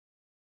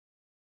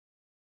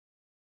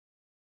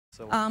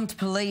Armed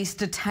police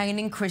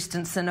detaining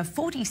Christensen, a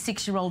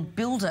 46-year-old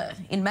builder,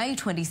 in May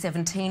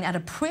 2017 at a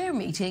prayer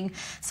meeting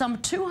some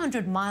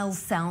 200 miles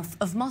south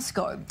of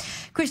Moscow.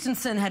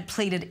 Christensen had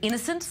pleaded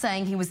innocent,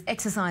 saying he was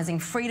exercising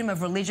freedom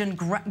of religion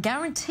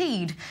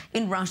guaranteed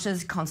in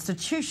Russia's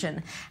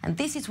constitution. And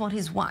this is what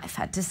his wife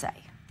had to say.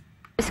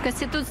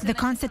 The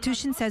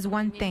Constitution says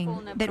one thing,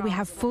 that we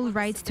have full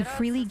rights to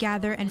freely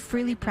gather and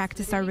freely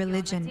practice our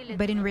religion,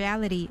 but in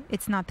reality,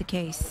 it's not the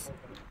case.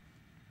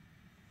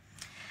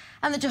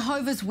 And the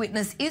Jehovah's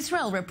Witness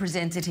Israel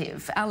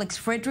representative, Alex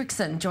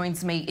Fredrickson,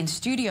 joins me in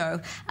studio.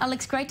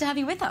 Alex, great to have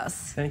you with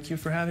us. Thank you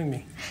for having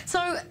me.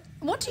 So,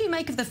 what do you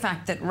make of the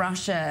fact that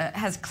Russia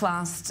has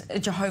classed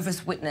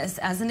Jehovah's Witness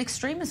as an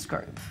extremist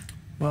group?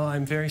 Well,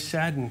 I'm very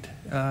saddened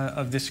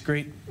of this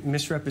great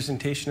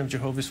misrepresentation of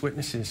Jehovah's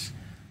Witnesses.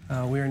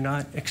 We are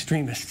not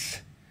extremists.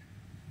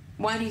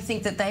 Why do you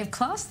think that they've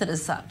classed it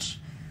as such?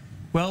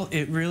 Well,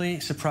 it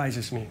really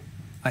surprises me.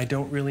 I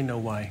don't really know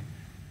why.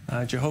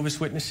 Jehovah's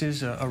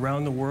Witnesses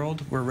around the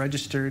world were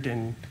registered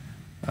in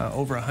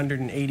over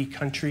 180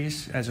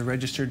 countries as a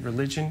registered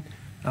religion.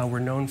 We're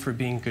known for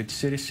being good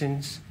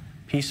citizens,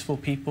 peaceful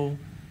people.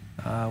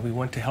 We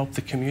want to help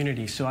the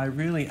community. So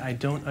I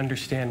don't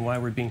understand why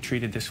we're being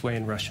treated this way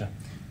in Russia.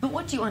 But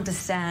what do you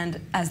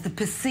understand as the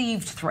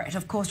perceived threat?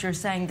 Of course, you're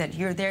saying that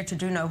you're there to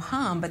do no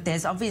harm, but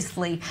there's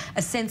obviously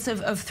a sense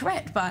of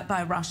threat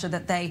by Russia,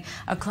 that they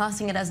are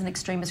classing it as an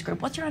extremist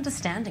group. What's your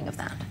understanding of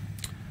that?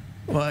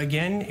 Well,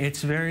 again,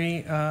 it's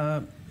very,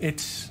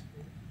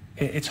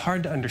 it's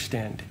hard to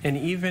understand. And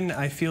even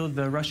I feel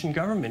the Russian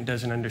government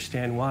doesn't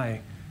understand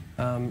why.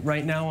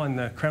 Right now on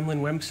the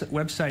Kremlin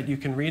website, you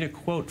can read a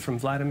quote from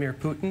Vladimir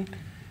Putin.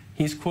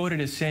 He's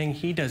quoted as saying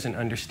he doesn't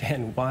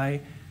understand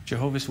why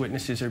Jehovah's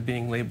Witnesses are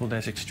being labeled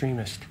as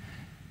extremist.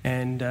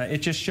 And it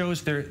just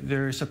shows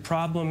there's a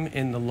problem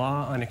in the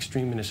law on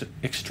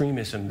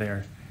extremism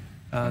there.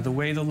 The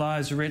way the law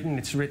is written,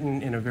 it's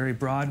written in a very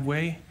broad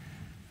way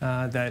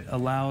that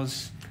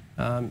allows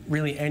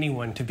really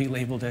anyone to be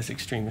labeled as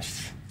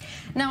extremists.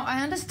 Now,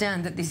 I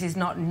understand that this is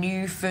not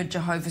new for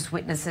Jehovah's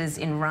Witnesses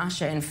in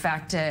Russia. In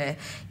fact,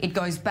 it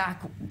goes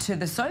back to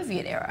the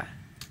Soviet era.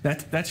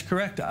 That's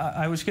correct.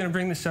 I was going to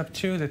bring this up,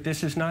 too, that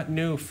this is not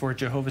new for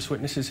Jehovah's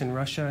Witnesses in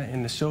Russia.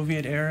 In the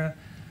Soviet era,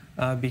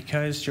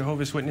 because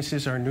Jehovah's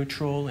Witnesses are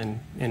neutral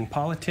in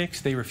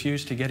politics, they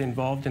refused to get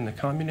involved in the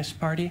Communist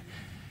Party.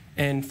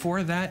 And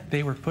for that,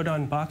 they were put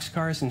on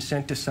boxcars and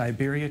sent to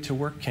Siberia to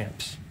work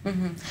camps.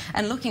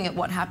 And looking at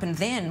what happened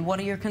then, what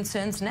are your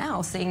concerns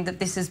now, seeing that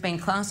this has been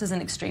classed as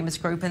an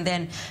extremist group and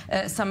then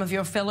some of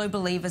your fellow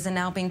believers are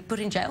now being put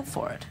in jail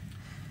for it?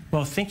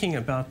 Well, thinking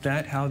about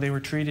that, how they were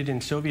treated in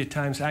Soviet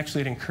times,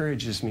 actually it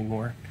encourages me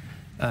more,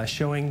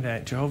 showing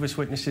that Jehovah's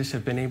Witnesses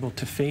have been able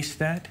to face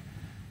that.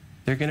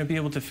 They're going to be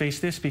able to face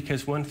this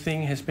because one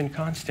thing has been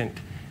constant.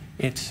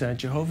 It's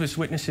Jehovah's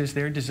Witnesses,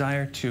 their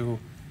desire to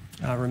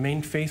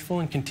remain faithful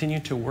and continue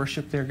to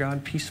worship their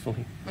God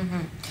peacefully.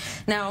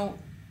 Now,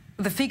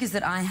 the figures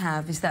that I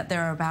have is that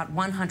there are about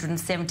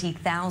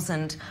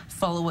 170,000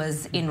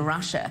 followers in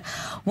Russia.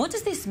 What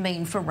does this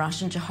mean for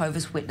Russian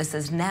Jehovah's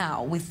Witnesses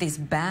now with this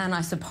ban,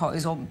 I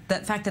suppose, or the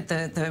fact that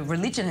the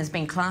religion has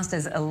been classed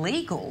as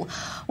illegal?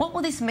 What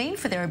will this mean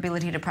for their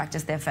ability to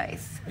practice their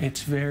faith?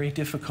 It's very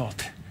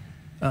difficult.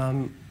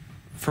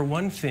 For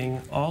one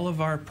thing, all of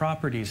our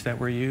properties that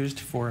were used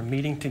for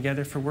meeting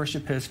together for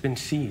worship have been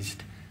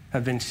seized.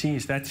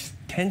 That's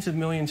tens of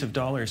millions of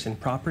dollars in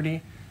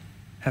property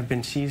have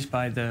been seized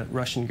by the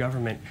Russian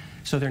government.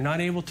 So they're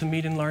not able to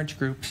meet in large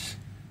groups.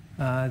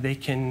 They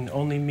can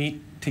only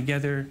meet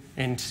together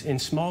in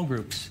small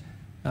groups.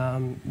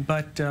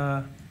 But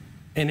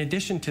in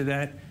addition to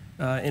that,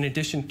 in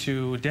addition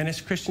to Dennis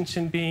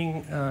Christensen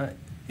being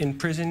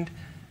imprisoned,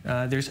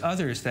 there's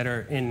others that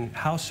are in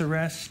house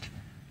arrest.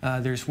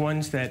 There's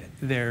ones that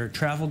their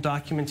travel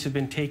documents have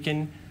been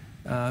taken,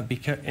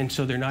 and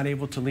so they're not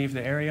able to leave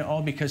the area,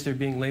 all because they're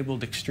being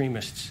labeled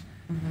extremists.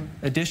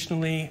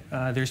 Additionally,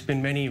 there's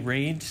been many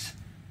raids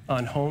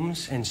on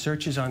homes and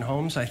searches on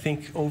homes. I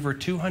think over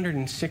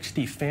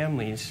 260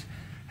 families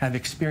have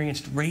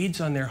experienced raids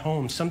on their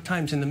homes,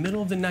 sometimes in the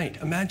middle of the night.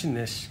 Imagine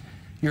this.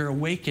 You're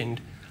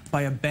awakened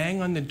by a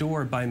bang on the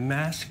door by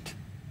masked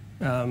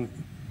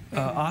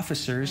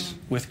officers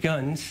with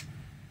guns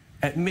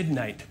at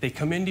midnight. They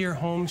come into your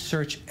home,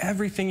 search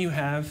everything you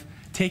have,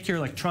 take your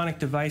electronic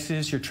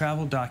devices, your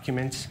travel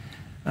documents,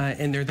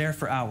 and they're there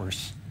for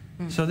hours.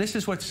 So this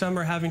is what some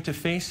are having to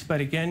face,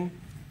 but again,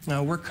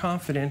 we're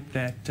confident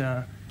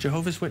that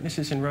Jehovah's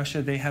Witnesses in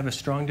Russia, they have a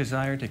strong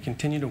desire to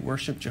continue to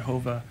worship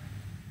Jehovah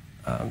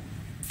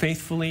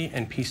faithfully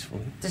and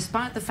peacefully.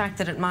 Despite the fact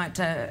that it might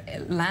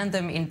land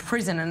them in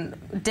prison,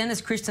 and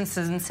Dennis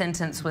Christensen's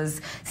sentence was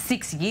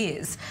 6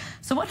 years.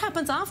 So what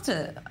happens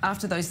after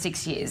those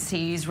 6 years?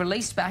 He's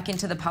released back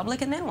into the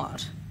public, and then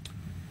what?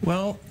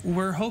 Well,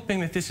 we're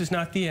hoping that this is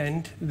not the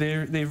end.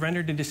 They've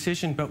rendered a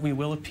decision, but we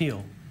will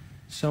appeal.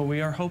 So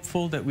we are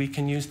hopeful that we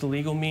can use the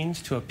legal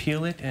means to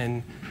appeal it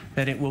and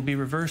that it will be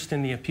reversed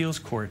in the appeals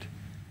court.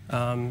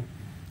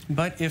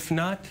 But if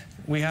not,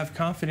 we have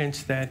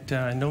confidence that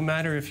no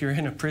matter if you're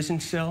in a prison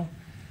cell,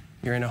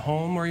 you're in a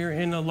home, or you're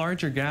in a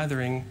larger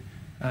gathering,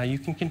 you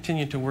can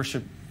continue to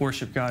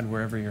worship God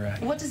wherever you're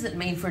at. What does it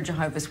mean for a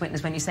Jehovah's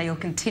Witness when you say you'll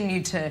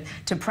continue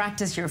to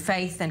practice your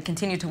faith and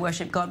continue to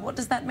worship God? What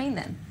does that mean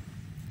then?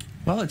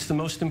 Well, it's the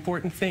most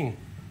important thing.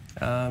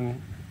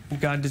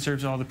 God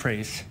deserves all the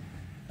praise.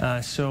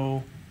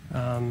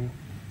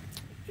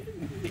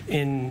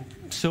 In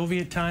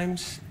Soviet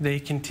times, they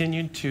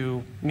continued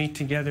to meet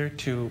together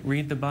to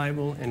read the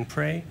Bible and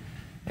pray,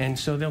 and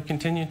so they'll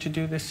continue to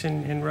do this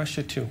in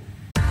Russia too.